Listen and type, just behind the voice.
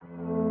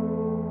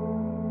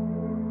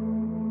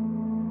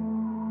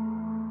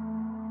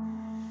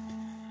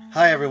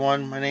Hi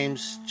everyone, my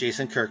name's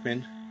Jason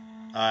Kirkman.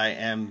 I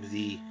am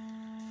the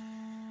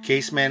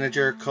case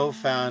manager,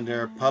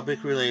 co-founder,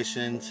 public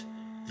relations,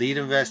 lead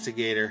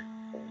investigator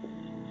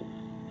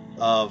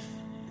of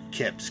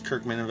KIPS,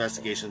 Kirkman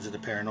Investigations of the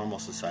Paranormal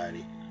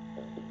Society.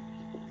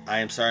 I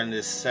am starting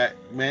this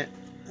segment,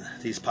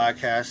 these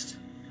podcasts,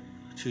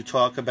 to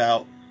talk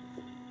about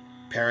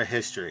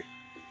parahistory.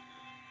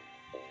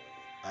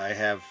 I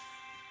have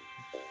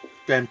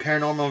been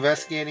paranormal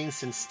investigating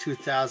since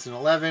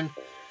 2011.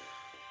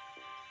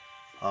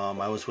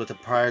 I was with a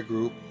prior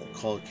group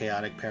called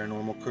Chaotic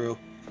Paranormal Crew,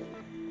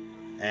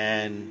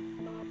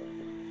 and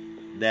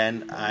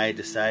then I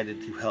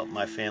decided to help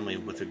my family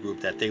with a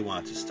group that they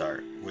wanted to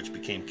start, which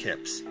became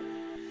KIPS.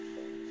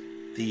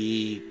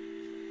 The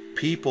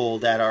people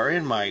that are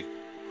in my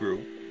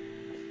group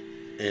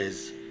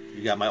is,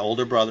 you got my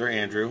older brother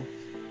Andrew,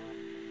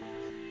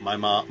 my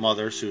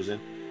mother Susan,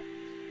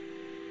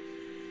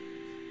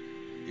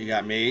 you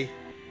got me,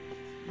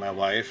 my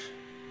wife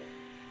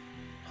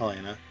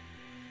Helena,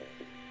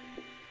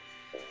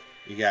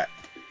 you got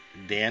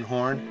Dan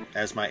Horn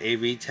as my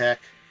AV tech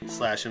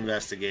 /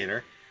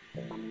 investigator.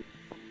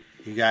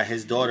 You got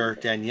his daughter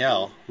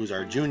Danielle, who's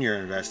our junior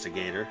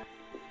investigator.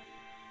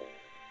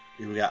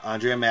 We got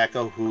Andrea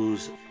Macco,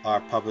 who's our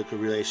public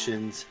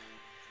relations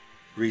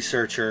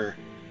researcher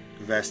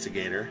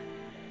investigator.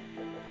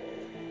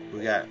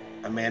 We got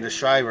Amanda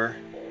Shriver,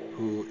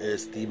 who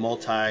is the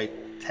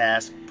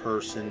multitask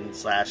person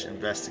 /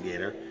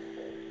 investigator.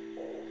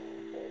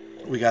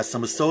 We got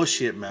some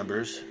associate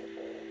members.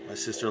 My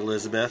sister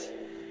Elizabeth,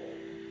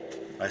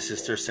 my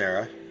sister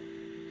Sarah.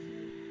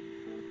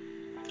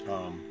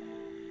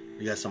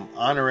 We got some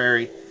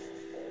honorary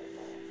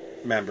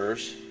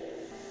members.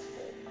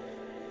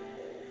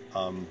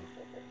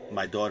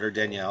 My daughter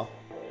Danielle,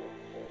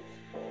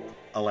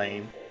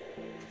 Elaine,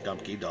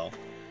 Dumpky Doll.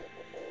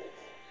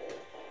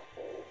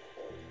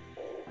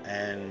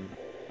 And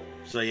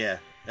so yeah,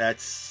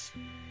 that's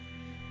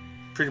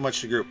pretty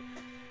much the group.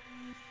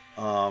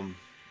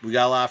 We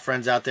got a lot of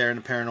friends out there in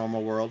the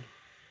paranormal world.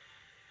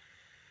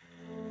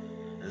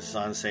 I just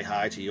want to say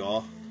hi to you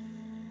all.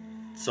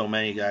 So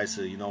many guys,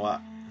 so you know what?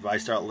 If I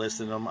start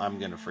listing them, I'm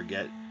going to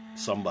forget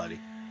somebody.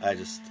 I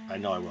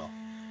know I will.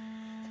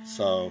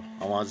 So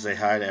I want to say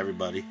hi to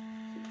everybody,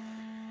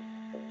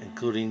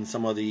 including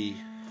some of the,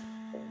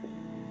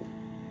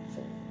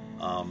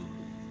 I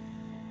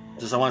want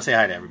to say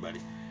hi to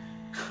everybody.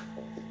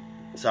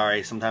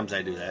 Sorry, sometimes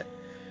I do that.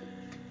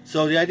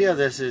 So the idea of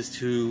this is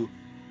to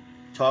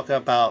talk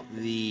about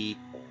the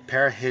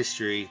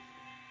parahistory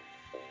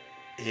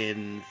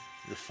in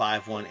the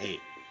 518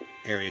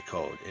 area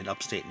code in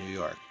upstate New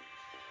York.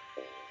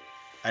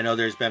 I know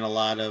there's been a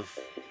lot of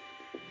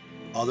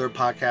other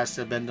podcasts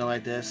that have been done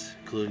like this,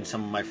 including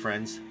some of my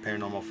friends,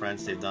 paranormal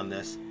friends, they've done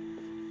this.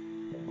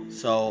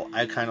 So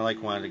I kind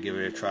of wanted to give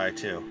it a try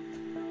too.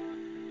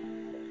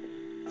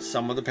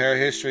 Some of the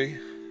parahistory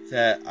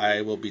that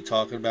I will be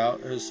talking about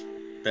has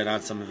been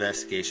on some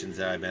investigations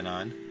that I've been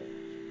on,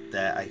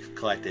 that I've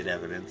collected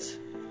evidence.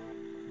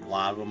 A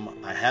lot of them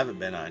I haven't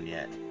been on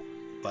yet,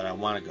 but I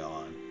want to go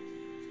on.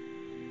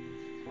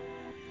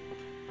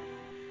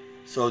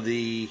 So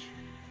the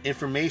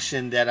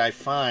information that I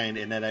find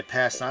and that I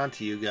pass on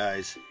to you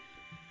guys,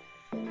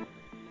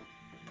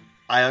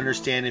 I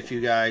understand if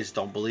you guys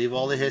don't believe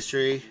all the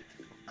history.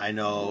 I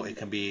know it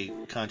can be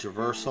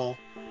controversial.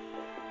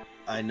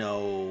 I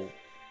know,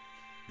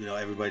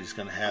 everybody's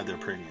going to have their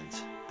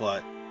opinions,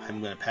 but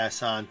I'm going to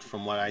pass on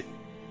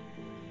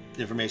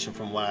information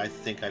from what I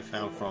think I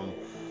found from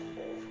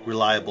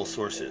reliable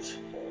sources.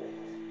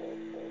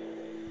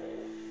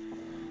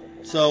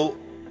 So,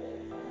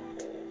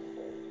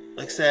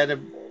 like I said,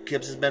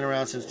 KIPS has been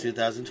around since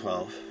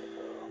 2012.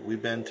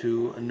 We've been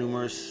to a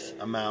numerous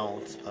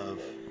amounts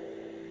of,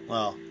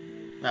 well,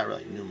 not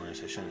really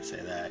numerous, I shouldn't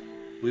say that.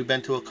 We've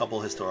been to a couple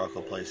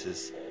historical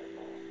places.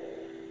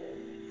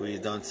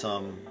 We've done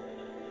some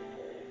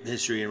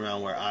history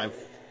around where I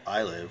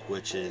live,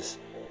 which is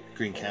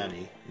Greene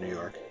County, New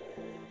York.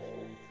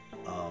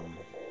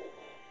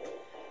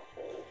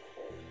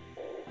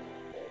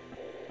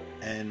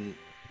 And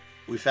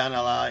we found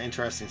a lot of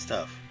interesting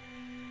stuff.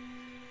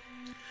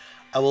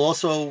 I will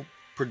also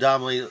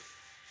predominantly,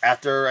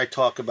 after I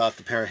talk about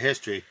the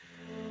parahistory,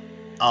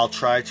 I'll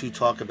try to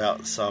talk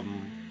about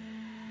some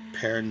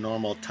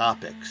paranormal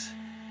topics.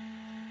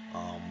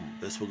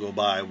 This will go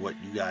by what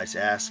you guys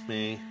ask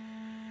me.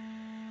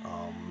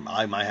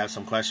 I might have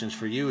some questions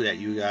for you that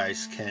you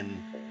guys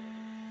can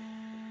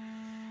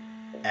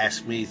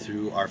ask me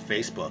through our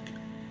Facebook,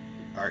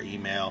 our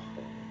email,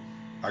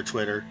 our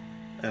Twitter,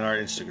 and our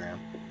Instagram,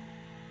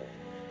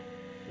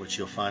 which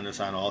you'll find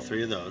us on all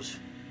three of those.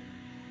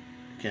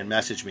 You can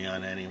message me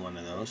on any one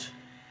of those.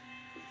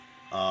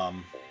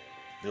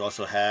 We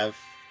also have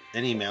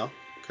an email,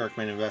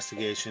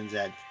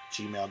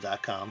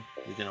 kirkmaninvestigations@gmail.com.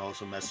 You can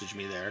also message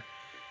me there.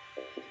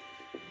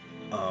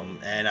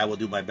 And I will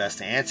do my best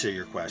to answer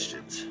your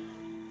questions.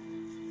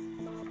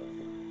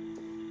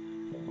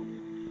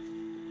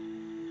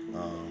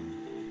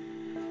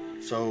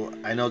 So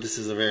I know this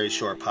is a very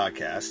short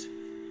podcast.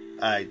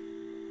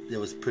 it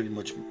was pretty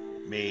much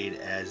made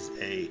as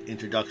a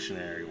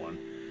introductionary one.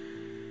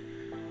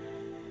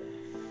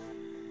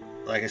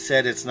 Like I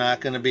said, it's not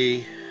going to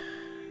be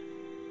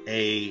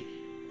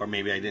or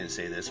maybe I didn't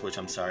say this, which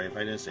I'm sorry if I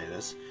didn't say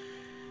this.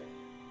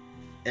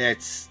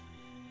 It's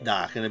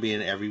not going to be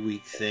an every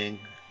week thing.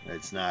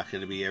 It's not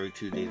going to be every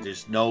 2 days.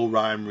 There's no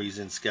rhyme,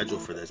 reason, schedule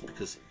for this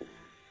because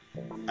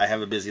I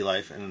have a busy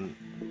life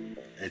and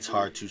it's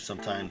hard to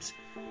sometimes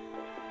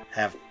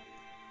have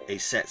a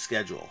set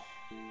schedule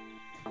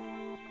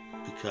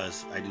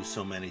because I do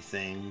so many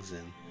things,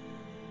 and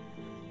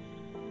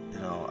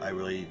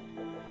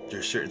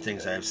there's certain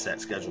things I have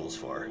set schedules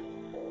for.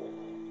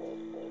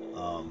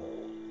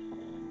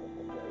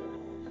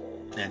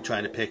 And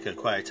trying to pick a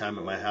quiet time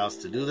at my house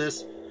to do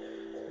this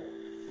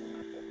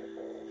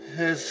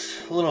is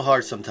a little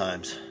hard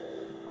sometimes.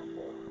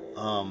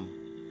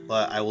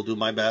 But I will do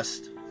my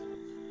best.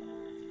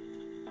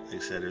 Like I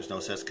said, there's no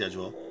set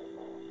schedule,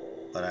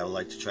 but I would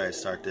like to try to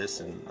start this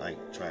and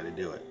try to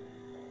do it.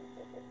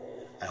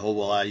 I hope a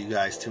lot of you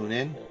guys tune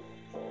in.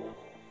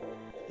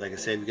 Like I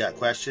said, if you got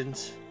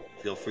questions,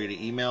 feel free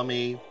to email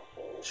me,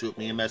 shoot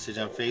me a message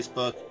on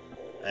Facebook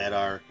at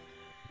our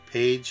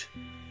page,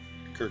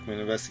 Kirkman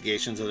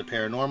Investigations of the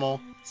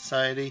Paranormal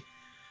Society.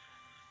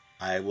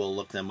 I will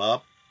look them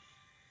up,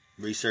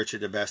 research it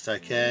the best I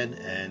can,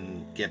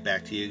 and get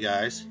back to you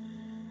guys.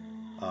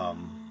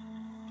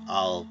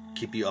 I'll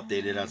keep you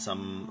updated on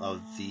some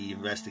of the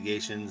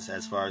investigations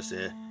as far as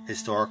the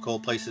historical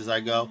places I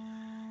go,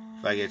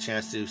 if I get a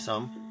chance to do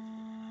some.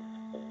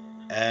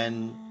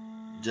 And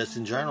just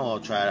in general, I'll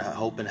try to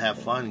hope and have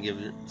fun and give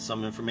you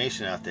some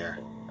information out there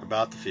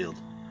about the field.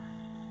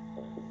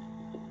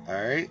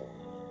 Alright,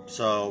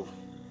 so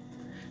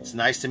it's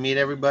nice to meet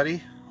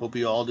everybody. Hope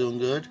you all doing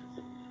good.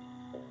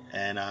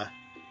 And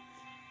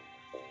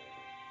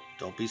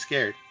don't be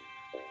scared.